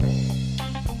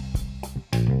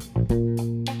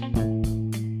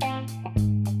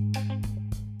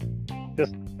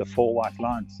just the four white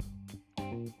lines.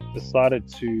 Decided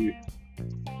to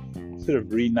sort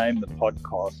of rename the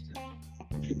podcast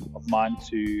of mine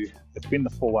to Between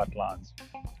the Four White Lines,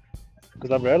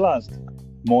 because I've realized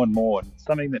more and more, and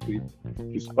something that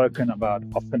we've spoken about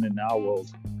often in our world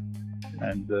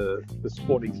and the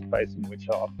sporting space in which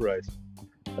I operate,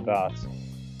 about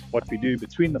what we do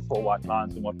between the four white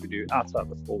lines and what we do outside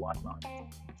the four white lines.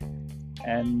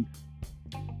 And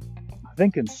I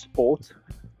think in sport,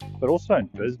 but also in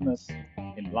business,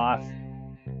 in life,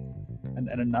 and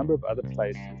a number of other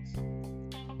places,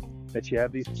 that you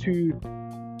have these two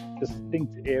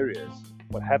distinct areas: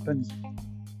 what happens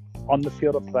on the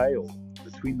field of play or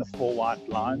between the four white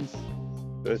lines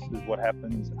versus what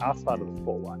happens outside of the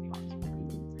four white lines.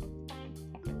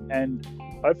 And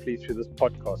hopefully through this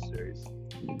podcast series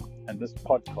and this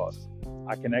podcast,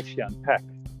 I can actually unpack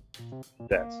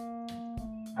that.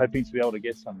 Hoping to be able to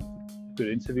get some good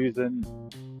interviews in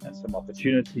and some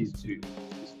opportunities to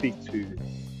speak to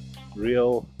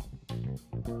real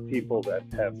people that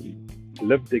have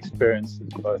lived experiences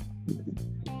both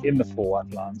in the four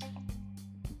white lines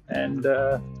and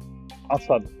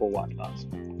outside the four white lines,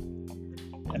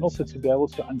 and also to be able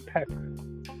to unpack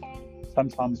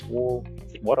sometimes, well,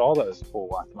 what are those four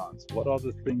white lines? What are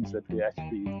the things that we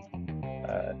actually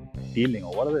dealing,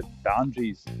 or what are the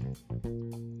boundaries?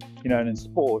 And in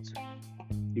sport,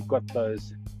 you've got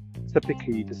those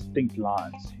typically distinct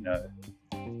lines,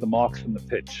 the marks from the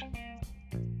pitch,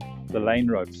 the lane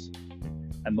ropes,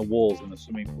 and the walls in the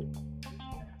swimming pool,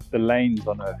 the lanes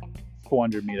on a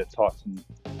 400-meter Tartan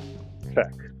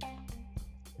track.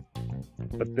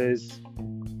 But there's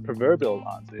proverbial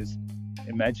lines, there's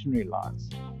imaginary lines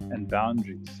and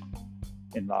boundaries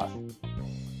in life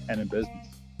and in business.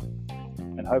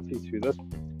 And hopefully through this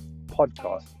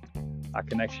podcast, I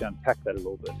can actually unpack that a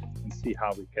little bit and see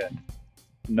how we can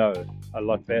know a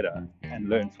lot better and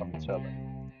learn from each other.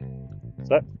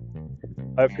 So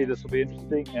hopefully this will be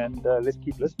interesting, and let's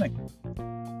keep listening.